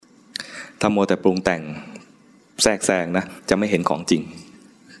ถ้ามัวแต่ปรุงแต่งแทรกแซงนะจะไม่เห็นของจริง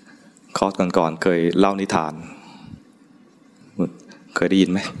คอร์สก่อนๆเคยเล่านิทานเคยได้ยิน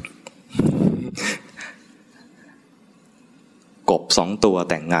ไหมกบ2 ตัว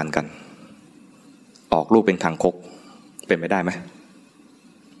แต่งงานกันออกลูกเป็นคางคกเป็นไปได้ไหม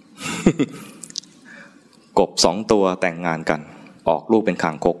กบ2 ตัวแต่งงานกันออกลูกเป็นค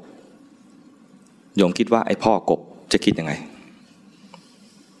างคกโยมคิดว่าไอ้พ่อกบจะคิดยังไง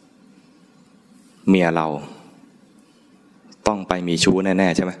เมียเราต้องไปมีชู้แน่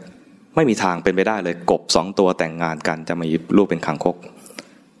ๆใช่ไหมไม่มีทางเป็นไปได้เลยกบ2 ตัวแต่งงานกันจะมาลูกเป็นคางคก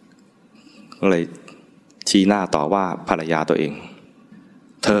ก็เลยชี้หน้าต่อว่าภรรยาตัวเอง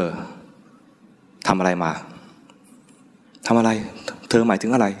เธอทำอะไรมาทำอะไรเธอหมายถึ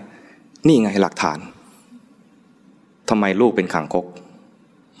งอะไรนี่ไงหลักฐานทำไมลูกเป็นคางคก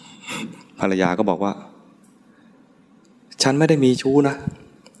ภรรยาก็บอกว่าฉันไม่ได้มีชู้นะ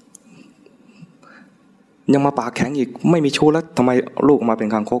ยังมาปากแข็งอีกไม่มีชู้แล้วทำไมลูกออกมาเป็น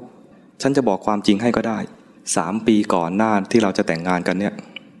คางคกฉันจะบอกความจริงให้ก็ได้3 ปีก่อนหน้าที่เราจะแต่งงานกันเนี่ย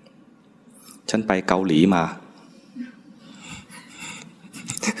ฉันไปเกาหลีมา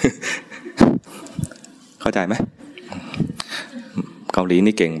เข้าใจไหมเกาหลี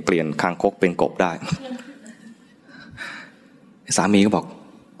นี่เก่งเปลี่ยนคางคกเป็นกบได้สามีก็บอก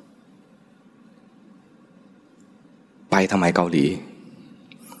ไปทำไมเกาหลี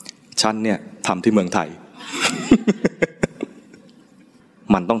ฉันเนี่ยทำที่เมืองไทย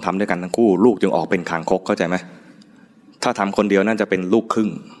มันต้องทำด้วยกันทั้งคู่ลูกจึงออกเป็นคางคกเข้าใจไหมถ้าทำคนเดียวน่าจะเป็นลูกครึ่ง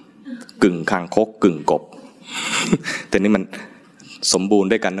กึ่งคางคกกึ่งกบ แต่นี่มันสมบูรณ์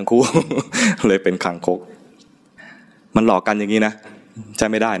ด้วยกันทั้งคู่ เลยเป็นคางคกมันหลอกกันอย่างนี้นะใช่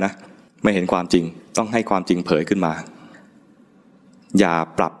ไม่ได้นะไม่เห็นความจริงต้องให้ความจริงเผยขึ้นมาอย่า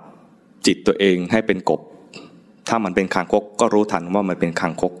ปรับจิตตัวเองให้เป็นกบถ้ามันเป็นคางคกก็รู้ทันว่ามันเป็นคา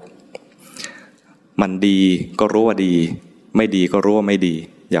งคกมันดีก็รู้ว่าดีไม่ดีก็รู้ว่าไม่ดี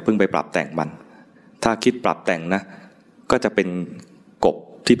อย่าเพิ่งไปปรับแต่งมันถ้าคิดปรับแต่งนะก็จะเป็นกบ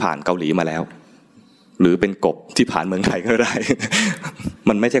ที่ผ่านเกาหลีมาแล้วหรือเป็นกบที่ผ่านเมืองไทยก็ได้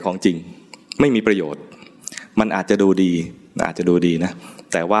มันไม่ใช่ของจริงไม่มีประโยชน์มันอาจจะดูดีนะ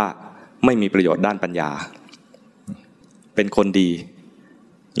แต่ว่าไม่มีประโยชน์ด้านปัญญาเป็นคนดี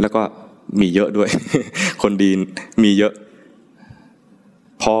แล้วก็มีเยอะด้วย คนดีมีเยอะ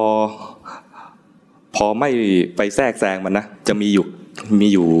พอไม่ไปแทรกแซงมันนะจะมีอ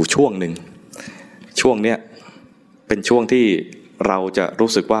ยู่ช่วงหนึ่งช่วงเนี้ยเป็นช่วงที่เราจะ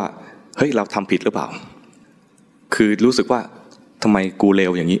รู้สึกว่าเฮ้ยเราทำผิดหรือเปล่าคือรู้สึกว่าทำไมกูเล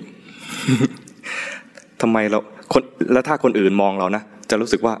วอย่างนี้ ทำไมเราแล้วถ้าคนอื่นมองเรานะจะรู้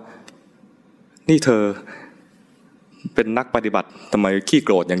สึกว่านี่เธอเป็นนักปฏิบัติทำไมขี้โก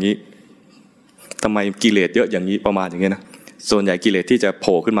รธอย่างนี้ทำไมกิเลสเยอะอย่างนี้ประมาณอย่างนี้นะส่วนใหญ่กิเลสที่จะโผ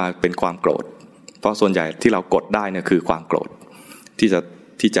ล่ขึ้นมาเป็นความโกรธเพราะส่วนใหญ่ที่เรากดได้เนี่ยคือความโกรธ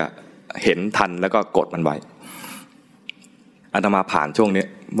ที่จะเห็นทันแล้วก็กดมันไว้อาตมาผ่านช่วงนี้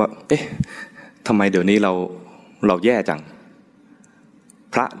ว่าเอ๊ะทำไมเดี๋ยวนี้เราแย่จัง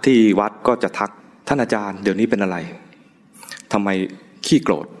พระที่วัดก็จะทักท่านอาจารย์เดี๋ยวนี้เป็นอะไรทำไมขี้โก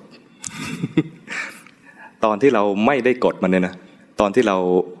รธ ตอนที่เราไม่ได้กดมันเนี่ยนะตอนที่เรา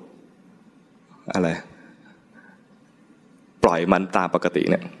อะไรปล่อยมันตามปกติ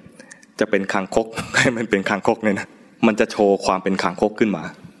เนี่ยจะเป็นคางคกให้มันเป็นคางคกเนี่ยนะมันจะโชว์ความเป็นคางคกขึ้นมา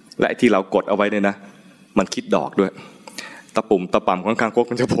และที่เรากดเอาไว้เนี่ยนะมันคิดดอกด้วยตะปุ่มตะป่ำของคางคก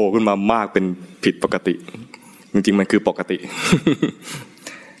มันจะโผล่ขึ้นมามากเป็นผิดปกติจริงๆมันคือปกติ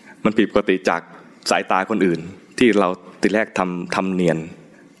มันผิดปกติจากสายตาคนอื่นที่เราทีแรกทำเนียน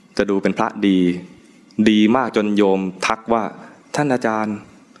จะดูเป็นพระดีมากจนโยมทักว่าท่านอาจาร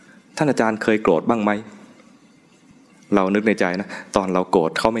ย์เคยโกรธบ้างไหมเรานึกในใจนะตอนเราโกรธ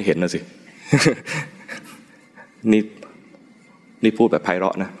เขาไม่เห็นนะสิ นี่พูดแบบไพเรา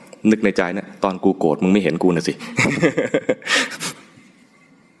ะนะนึกในใจนะตอนกูโกรธมึงไม่เห็นกูนะสิ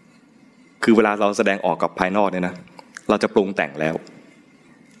คือเวลาเราแสดงออกกับภายนอกเนี่ยนะเราจะปรุงแต่งแล้ว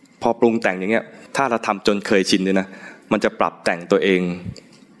พอปรุงแต่งอย่างเงี้ยถ้าเราทำจนเคยชินเนี่ยนะมันจะปรับแต่งตัวเอง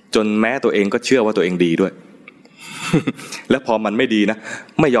จนแม้ตัวเองก็เชื่อว่าตัวเองดีด้วย แล้วพอมันไม่ดีนะ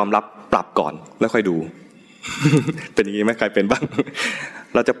ไม่ยอมรับปรับก่อนแล้วค่อยดู เป็นอย่างนี้ไหมใครเป็นบ้าง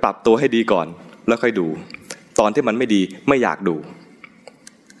เราจะปรับตัวให้ดีก่อนแล้วค่อยดูตอนที่มันไม่ดีไม่อยากดู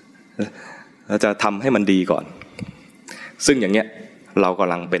เราจะทำให้มันดีก่อนซึ่งอย่างเงี้ยเราก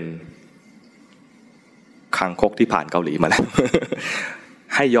ำลังเป็นคางคกที่ผ่านเกาหลีมาแล้ว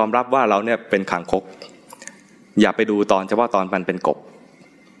ให้ยอมรับว่าเราเนี่ยเป็นคางคกอย่าไปดูตอนเฉพาะตอนมันเป็นกบ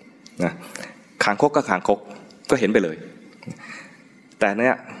นะคางคกก็คางคกก็เห็นไปเลยแต่เ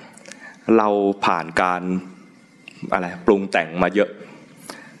นี่ยเราผ่านการอะไรปรุงแต่งมาเยอะ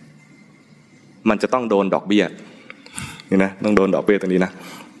มันจะต้องโดนดอกเบี้ยนี่นะต้องโดนดอกเบี้ยตรงนี้นะ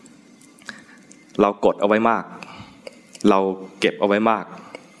เรากดเอาไว้มากเราเก็บเอาไว้มาก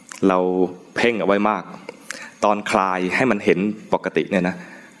เราเพ่งเอาไว้มากตอนคลายให้มันเห็นปกติเนี่ยนะ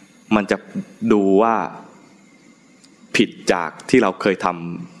มันจะดูว่าผิดจากที่เราเคยท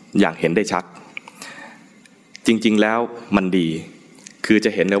ำอย่างเห็นได้ชัดจริงๆแล้วมันดีคือจะ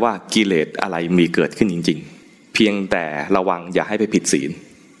เห็นเลยว่ากิเลสอะไรมีเกิดขึ้นจริงๆเพียงแต่ระวังอย่าให้ไปผิดศีล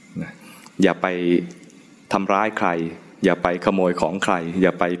อย่าไปทำร้ายใครอย่าไปขโมยของใครอย่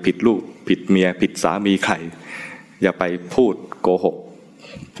าไปผิดลูกผิดเมียผิดสามีใครอย่าไปพูดโกหก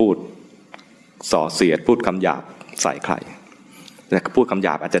พูดส่อเสียดพูดคำหยาบใส่ใครแต่พูดคำหย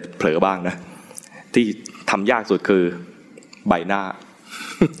าบอาจจะเผลอบ้างนะที่ทำยากสุดคือใบหน้า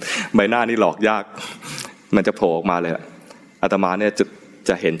ใบหน้านี่หลอกยากมันจะโผล่ออกมาเลยอาตมาเนี่ย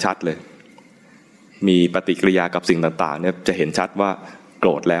จะเห็นชัดเลยมีปฏิกิริยากับสิ่งต่างๆเนี่ยจะเห็นชัดว่าโกร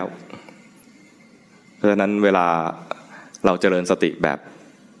ธแล้วเพราะฉะนั้นเวลาเราเจริญสติแบ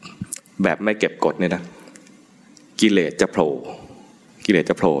บไม่เก็บกดเนี่ยนะกิเลสจะโผ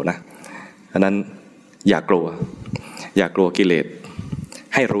ล่นะเพราะนั้นอย่ากลัวกิเลส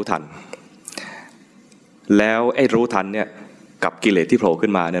ให้รู้ทันแล้วไอ้รู้ทันเนี่ยกับกิเลสที่โผล่ขึ้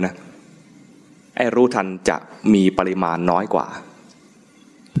นมาเนี่ยนะไอ้รู้ทันจะมีปริมาณน้อยกว่า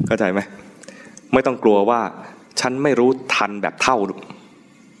เข้าใจไหมไม่ต้องกลัวว่าฉันไม่รู้ทันแบบเท่า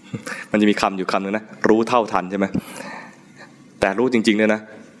มันจะมีคำอยู่คำนึงนะรู้เท่าทันใช่ไหมแต่รู้จริงๆเนี่ยนะ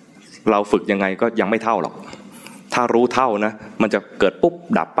เราฝึกยังไงก็ยังไม่เท่าหรอกถ้ารู้เท่านะมันจะเกิดปุ๊บ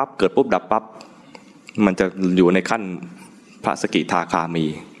ดับปั๊บเกิดปุ๊บดับปั๊บมันจะอยู่ในขั้นพระสกิทาคามี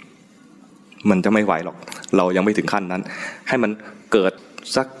มันจะไม่ไหวหรอกเรายังไม่ถึงขั้นนั้นให้มันเกิด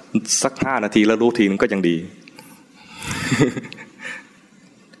สัก5 นาทีแล้วรู้ทีนึงก็ยังดี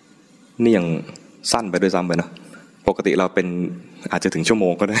นี่ยังสั้นไปด้วยซ้ำไปนะปกติเราเป็นอาจจะถึงชั่วโม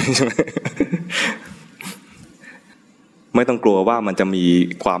งก็ได้ใช่ไหม ไม่ต้องกลัวว่ามันจะมี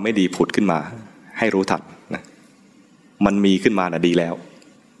ความไม่ดีผุดขึ้นมาให้รู้ทันนะมันมีขึ้นมานะดีแล้ว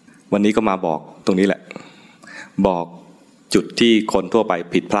วันนี้ก็มาบอกตรงนี้แหละบอกจุดที่คนทั่วไป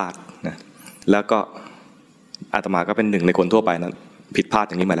ผิดพลาดนะแล้วก็อาตมาก็เป็นหนึ่งในคนทั่วไปนั้นผิดพลาด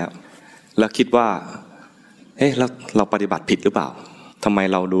อย่างนี้มาแล้วคิดว่าเราปฏิบัติผิดหรือเปล่าทำไม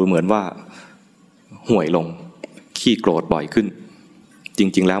เราดูเหมือนว่าห่วยลงขี้โกรธบ่อยขึ้นจ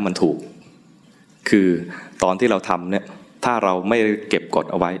ริงๆแล้วมันถูกคือตอนที่เราทำเนี่ยถ้าเราไม่เก็บกด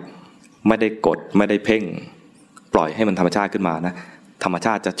เอาไว้ไม่ได้กดไม่ได้เพ่งปล่อยให้มันธรรมชาติขึ้นมานะธรรมช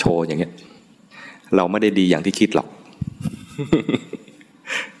าติจะโชว์อย่างเงี้ยเราไม่ได้ดีอย่างที่คิดหรอก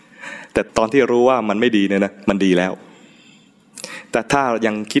แต่ตอนที่รู้ว่ามันไม่ดีเนี่ยนะมันดีแล้วแต่ถ้า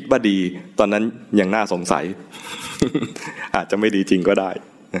ยังคิดว่าดีตอนนั้นยังน่าสงสัย อาจจะไม่ดีจริงก็ได้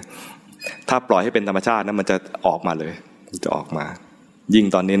ถ้าปล่อยให้เป็นธรรมชาตินะมันจะออกมาเลยจะออกมายิ่ง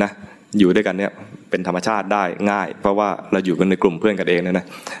ตอนนี้นะอยู่ด้วยกันเนี่ยเป็นธรรมชาติได้ง่ายเพราะว่าเราอยู่กันในกลุ่มเพื่อนกันเองนะ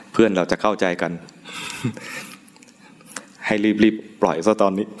เพื่อนเราจะเข้าใจกัน ให้รีบปล่อยซะตอ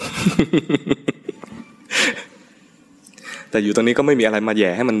นนี้ แต่อยู่ตรงนี้ก็ไม่มีอะไรมาแย่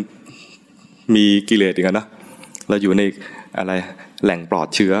ให้มันมีกิเลสอีกนะเราอยู่ในอะไรแหล่งปลอด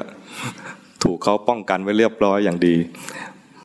เชื้อถูกเขาป้องกันไว้เรียบร้อยอย่างดี